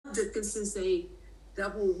that this is a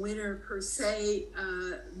double winner per se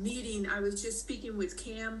meeting. I was just speaking with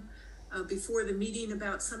Cam before the meeting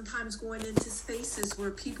about sometimes going into spaces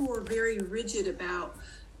where people are very rigid about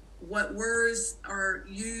what words are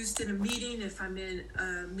used in a meeting. If I'm in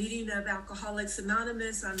a meeting of Alcoholics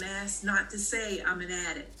Anonymous, I'm asked not to say I'm an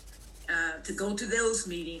addict, to go to those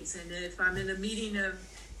meetings. And if I'm in a meeting of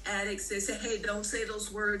addicts, they say, hey, don't say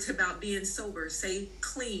those words about being sober, say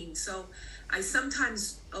clean. So I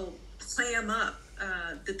sometimes clam up,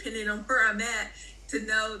 depending on where I'm at, to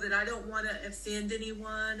know that I don't want to offend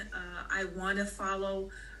anyone. I want to follow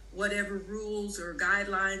whatever rules or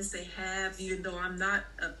guidelines they have, even though I'm not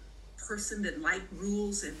a person that like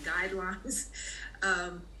rules and guidelines.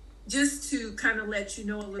 Just to kind of let you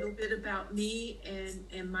know a little bit about me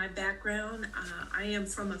and my background. I am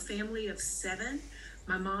from a family of 7.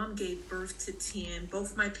 My mom gave birth to 10.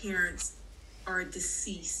 Both my parents are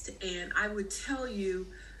deceased. And I would tell you,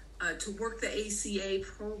 to work the ACA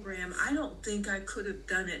program, I don't think I could have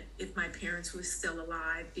done it if my parents were still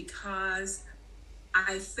alive, because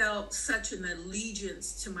I felt such an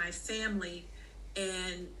allegiance to my family.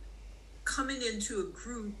 And coming into a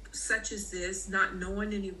group such as this, not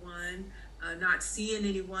knowing anyone, not seeing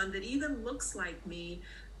anyone that even looks like me,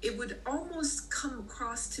 it would almost come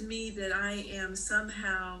across to me that I am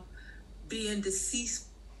somehow being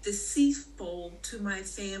deceitful to my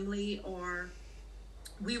family, or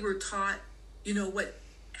we were taught, what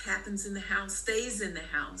happens in the house stays in the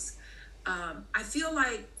house. I feel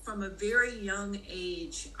like from a very young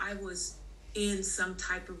age, I was in some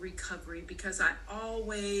type of recovery because I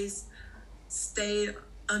always stayed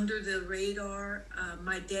under the radar.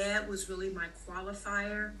 My dad was really my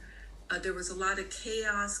qualifier. There was a lot of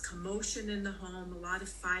chaos, commotion in the home, a lot of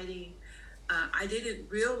fighting. I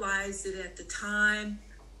didn't realize that at the time.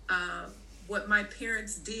 What my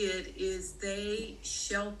parents did is they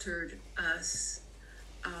sheltered us,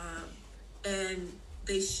 and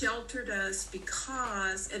they sheltered us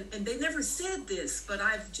because, and they never said this, but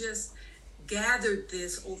I've just gathered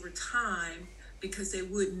this over time, because they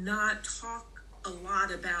would not talk a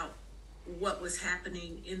lot about what was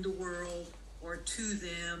happening in the world or to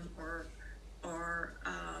them,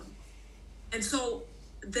 and so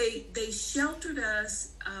they sheltered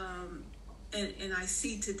us. And I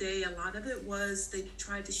see today a lot of it was they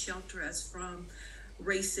tried to shelter us from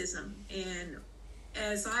racism. And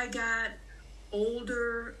as I got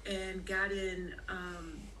older and got in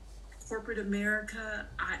corporate America,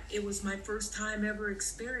 it was my first time ever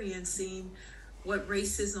experiencing what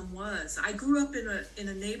racism was. I grew up in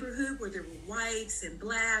a neighborhood where there were whites and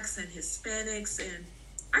blacks and Hispanics, and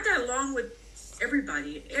I got along with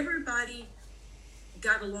everybody. Everybody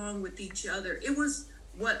got along with each other. It was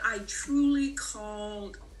what I truly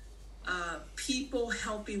called people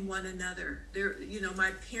helping one another.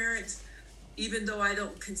 My parents, even though I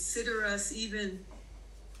don't consider us even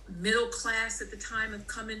middle class at the time of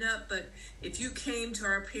coming up, but if you came to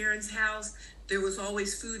our parents' house, there was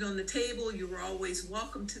always food on the table. You were always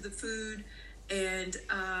welcome to the food. And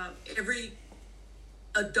every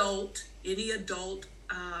adult, any adult,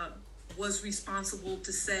 was responsible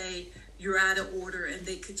to say, you're out of order, and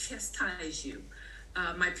they could chastise you.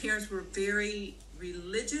 My parents were very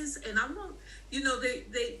religious, and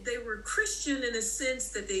they were Christian in a sense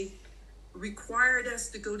that they required us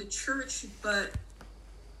to go to church, but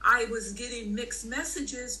I was getting mixed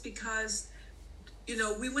messages because,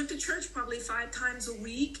 we went to church probably 5 times a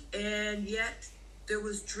week, and yet there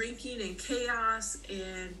was drinking and chaos,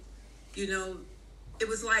 and, it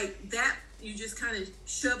was like that you just kind of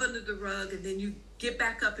shove under the rug, and then you get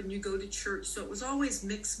back up and you go to church. So it was always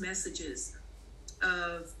mixed messages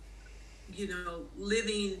of,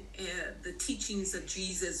 living the teachings of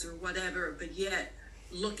Jesus or whatever, but yet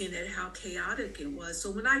looking at how chaotic it was. So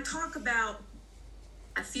when I talk about,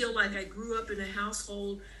 I feel like I grew up in a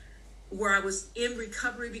household where I was in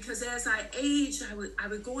recovery, because as I aged, I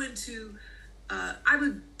would go into, I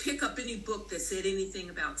would pick up any book that said anything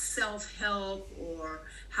about self-help or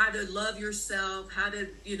how to love yourself,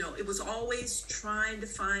 it was always trying to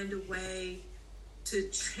find a way to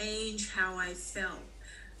change how I felt.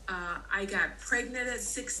 I got pregnant at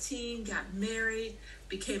 16, got married,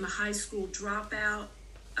 became a high school dropout.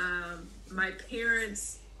 My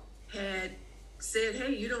parents had said,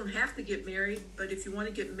 hey, you don't have to get married, but if you want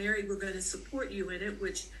to get married, we're going to support you in it,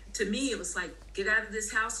 which to me, it was like, get out of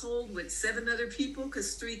this household with 7 other people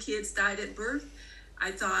because 3 kids died at birth. I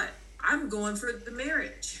thought, I'm going for the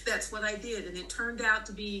marriage. That's what I did. And it turned out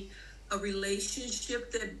to be a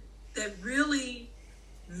relationship that really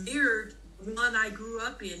mirrored one I grew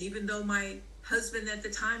up in, even though my husband at the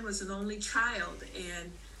time was an only child.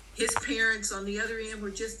 And His parents on the other end were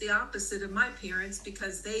just the opposite of my parents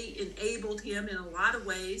because they enabled him in a lot of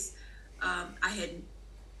ways. I had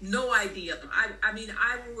no idea. I mean,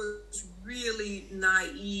 I was really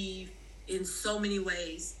naive in so many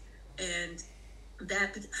ways. And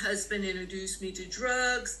that husband introduced me to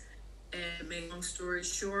drugs. And make a long story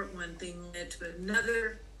short, one thing led to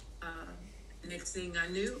another. Next thing I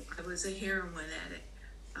knew, I was a heroin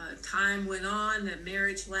addict. Time went on. The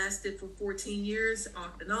marriage lasted for 14 years,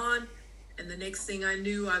 off and on. And the next thing I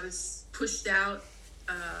knew, I was pushed out.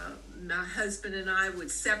 My husband and I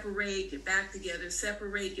would separate, get back together,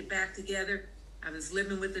 separate, get back together. I was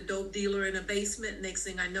living with a dope dealer in a basement. Next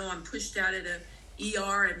thing I know, I'm pushed out at a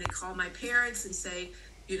ER, and they call my parents and say,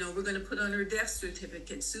 you know, we're going to put on her death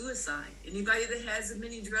certificate, suicide. Anybody that has as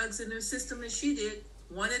many drugs in their system as she did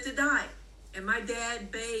wanted to die. And my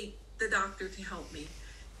dad begged the doctor to help me.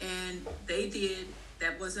 And they did.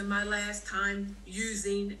 That wasn't my last time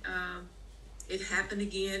using. It happened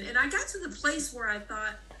again. And I got to the place where I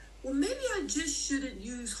thought, well, maybe I just shouldn't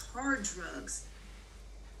use hard drugs.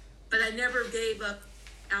 But I never gave up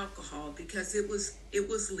alcohol because it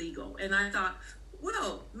was legal. And I thought,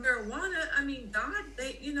 well, marijuana, I mean, God,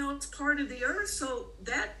 it's part of the earth, so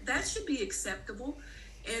that should be acceptable.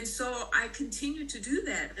 And so I continued to do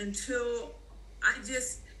that until I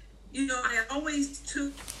just, I always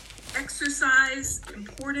took exercise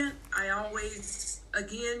important. I always,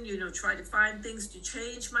 again, try to find things to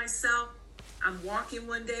change myself. I'm walking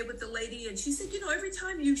one day with the lady, and she said, every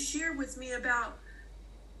time you share with me about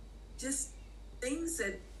just things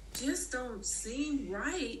that just don't seem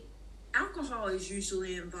right, alcohol is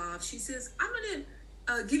usually involved. She says, I'm going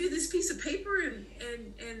to give you this piece of paper,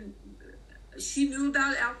 and she knew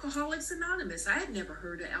about Alcoholics Anonymous. I had never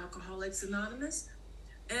heard of Alcoholics Anonymous.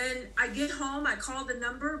 And I get home, I call the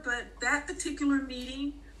number, but that particular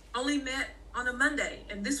meeting only met on a Monday,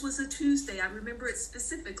 and this was a Tuesday. I remember it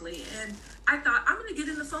specifically. And I thought, I'm going to get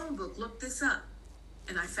in the phone book, look this up.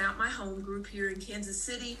 And I found my home group here in Kansas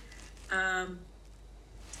City,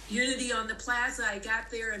 Unity on the Plaza. I got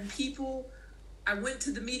there, and I went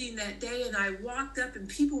to the meeting that day, and I walked up, and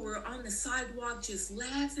people were on the sidewalk just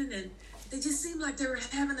laughing, and they just seemed like they were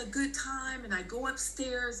having a good time. And I go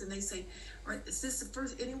upstairs, and they say, all right, is this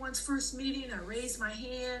anyone's first meeting? I raise my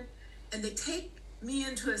hand, and they take me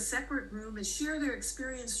into a separate room and share their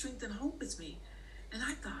experience, strength, and hope with me. And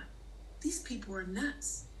I thought, these people are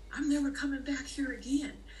nuts. I'm never coming back here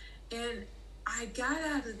again. And I got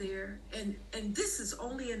out of there, and this is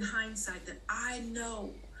only in hindsight that I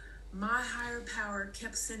know my higher power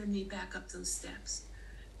kept sending me back up those steps.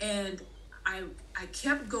 And I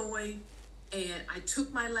kept going, and I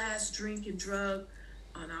took my last drink and drug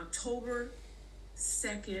on October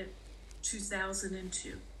 2nd,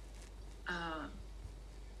 2002.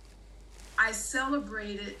 I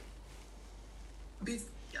celebrated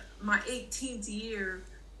my 18th year,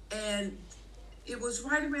 and it was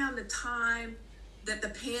right around the time that the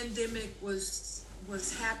pandemic was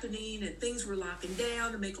happening and things were locking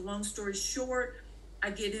down. To make a long story short, I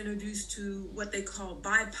get introduced to what they call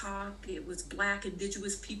BIPOC. It was Black,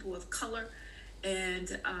 Indigenous people of color.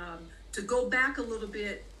 And to go back a little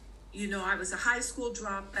bit, I was a high school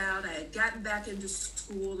dropout. I had gotten back into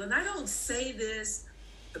school. And I don't say this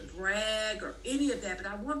to brag or any of that, but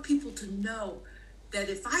I want people to know that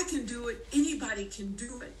if I can do it, anybody can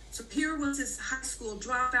do it. So here was this high school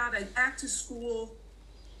dropout. I back to school,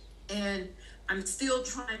 and I'm still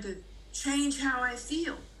trying to change how I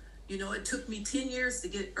feel. It took me 8 years to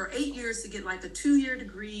get like a 2-year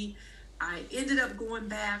degree. I ended up going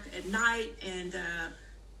back at night, and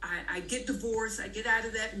I get divorced. I get out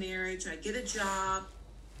of that marriage. I get a job.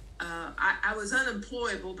 I was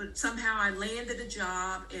unemployable, but somehow I landed a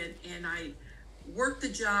job, and I worked the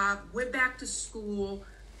job, went back to school,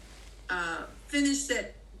 finished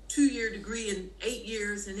that 2-year degree in 8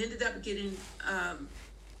 years, and ended up getting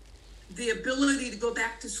the ability to go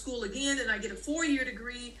back to school again. And I get a 4-year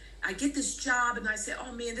degree. I get this job, and I say,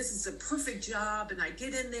 oh man, this is a perfect job. And I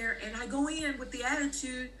get in there, and I go in with the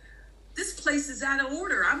attitude, this place is out of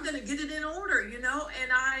order. I'm going to get it in order, and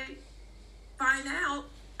I find out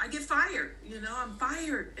I get fired, I'm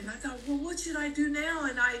fired. And I thought, well, what should I do now?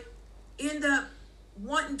 And I end up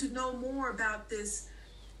wanting to know more about this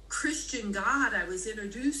Christian God I was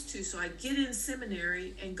introduced to. So I get in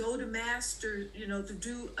seminary and go to master, to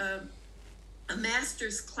do a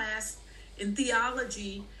master's class in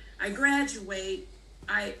theology. I graduate.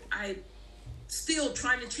 I still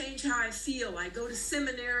trying to change how I feel. I go to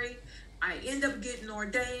seminary. I end up getting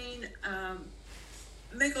ordained.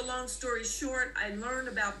 Make a long story short, I learned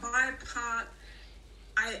about BIPOC.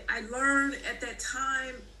 I learned at that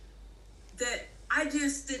time that I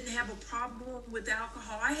just didn't have a problem with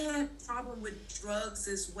alcohol. I had a problem with drugs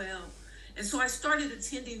as well. And so I started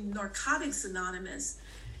attending Narcotics Anonymous.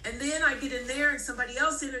 And then I get in there and somebody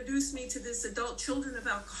else introduced me to this Adult Children of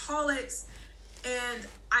Alcoholics. And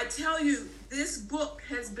I tell you, this book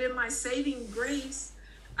has been my saving grace.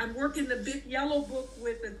 I'm working the Big Yellow Book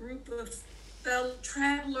with a group of fellow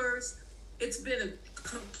travelers. It's been a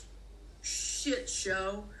shit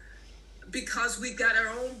show because we've got our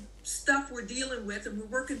own stuff we're dealing with and we're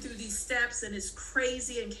working through these steps and it's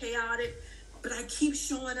crazy and chaotic, but I keep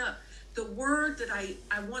showing up. The word that I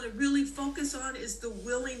want to really focus on is the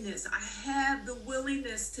willingness. I have the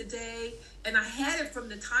willingness today, and I had it from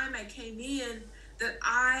the time I came in, that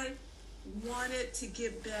I wanted to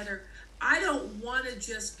get better. I don't want to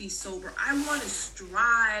just be sober. I want to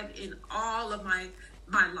strive in all of my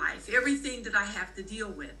life, everything that I have to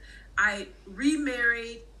deal with. I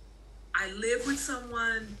remarried. I live with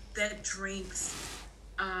someone that drinks.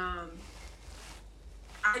 I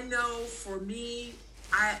know for me,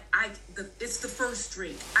 it's the first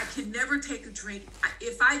drink. I can never take a drink.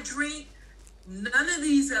 If I drink, none of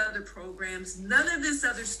these other programs, none of this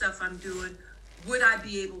other stuff I'm doing, would I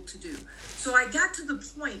be able to do. So I got to the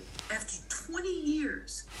point after 20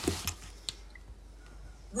 years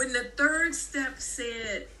when the third step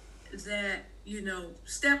said that,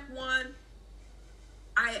 step one,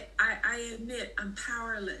 I admit I'm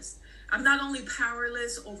powerless. I'm not only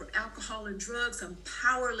powerless over alcohol and drugs, I'm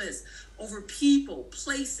powerless over people,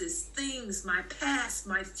 places, things, my past,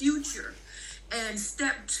 my future. And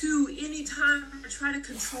step two, anytime I try to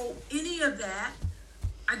control any of that,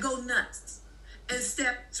 I go nuts. And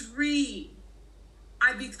step three,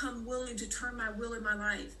 I become willing to turn my will in my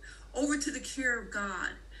life over to the care of God,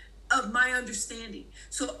 of my understanding.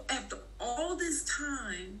 So after all this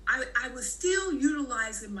time, I was still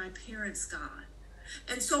utilizing my parents' God.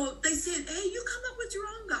 And so they said, hey, you come up with your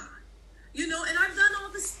own God. And I've done all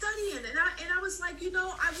the studying. And I was like,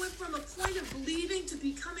 I went from a point of believing to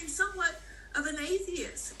becoming somewhat of an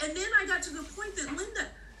atheist. And then I got to the point that, Linda,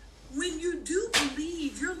 when you do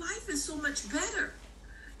believe, your life is so much better.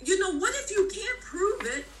 What if you can't prove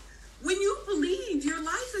it? When you believe your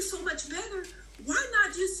life is so much better, why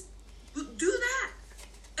not just do that?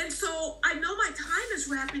 And so I know my time is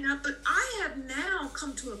wrapping up, but I have now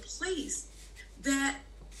come to a place that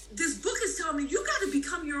this book is telling me you got to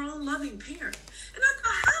become your own loving parent. And I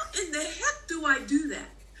thought, how in the heck do I do that?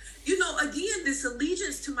 Again, this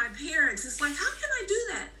allegiance to my parents. It's like, how can I do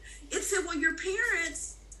that? It said, well, your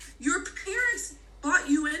parents brought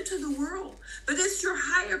you into the world, but it's your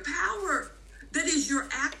higher power that is your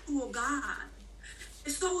actual God.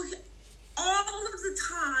 And so all of the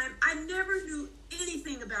time, I never knew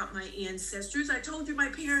anything about my ancestors. I told you my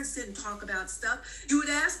parents didn't talk about stuff. You would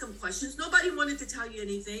ask them questions. Nobody wanted to tell you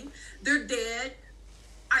anything. They're dead.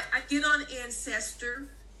 I get on Ancestor.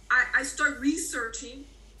 I start researching.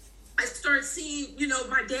 I start seeing,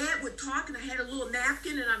 my dad would talk and I had a little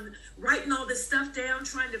napkin and I'm writing all this stuff down,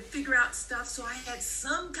 trying to figure out stuff. So I had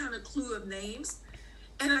some kind of clue of names.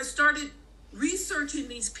 And I started researching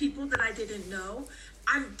these people that I didn't know.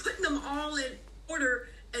 I'm putting them all in order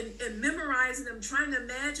and memorizing them, trying to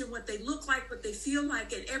imagine what they look like, what they feel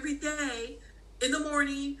like. And every day in the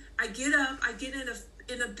morning, I get up, I get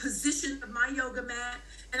in a position of my yoga mat,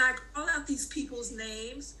 and I call out these people's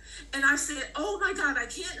names. And I said, oh my God, I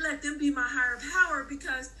can't let them be my higher power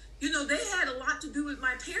because, they had a lot to do with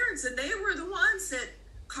my parents and they were the ones that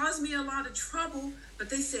caused me a lot of trouble. But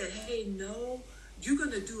they said, hey, no, you're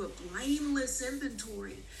going to do a blameless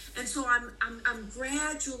inventory. And so I'm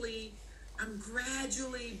gradually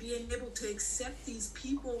being able to accept these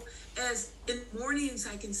people as in mornings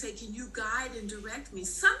I can say, can you guide and direct me?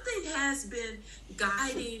 Something has been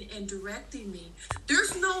guiding and directing me.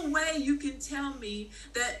 There's no way you can tell me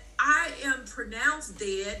that I am pronounced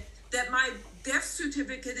dead, that my death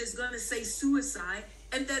certificate is going to say suicide,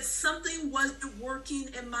 and that something wasn't working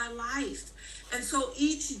in my life. And so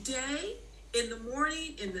each day, in the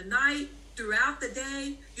morning, in the night, throughout the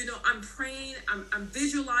day, I'm praying, I'm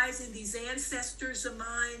visualizing these ancestors of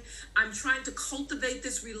mine. I'm trying to cultivate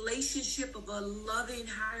this relationship of a loving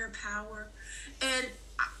higher power. And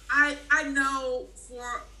I know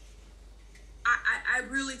I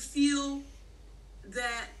really feel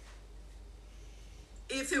that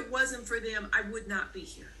if it wasn't for them, I would not be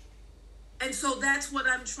here. And so that's what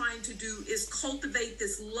I'm trying to do, is cultivate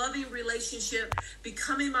this loving relationship,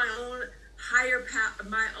 becoming my own higher power,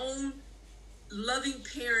 my own loving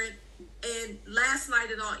parent. And last night,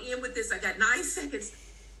 and I'll end with this, I got 9 seconds.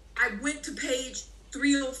 I went to page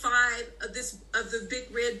 305 of the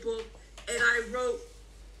big red book, and I wrote,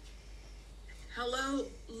 Hello,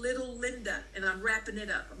 little Linda. And I'm wrapping it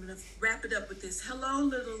up. I'm going to wrap it up with this. Hello,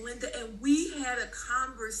 little Linda. And we had a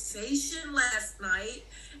conversation last night,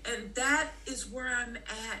 and that is where I'm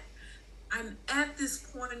at. I'm at this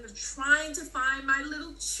point of trying to find my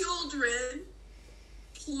little children,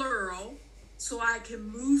 plural, so I can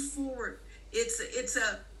move forward. It's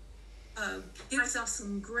a give myself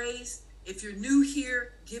some grace. If you're new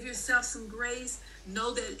here, give yourself some grace.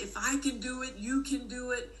 Know that if I can do it, you can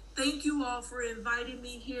do it. Thank you all for inviting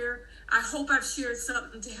me here. I hope I've shared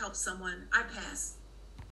something to help someone. I pass.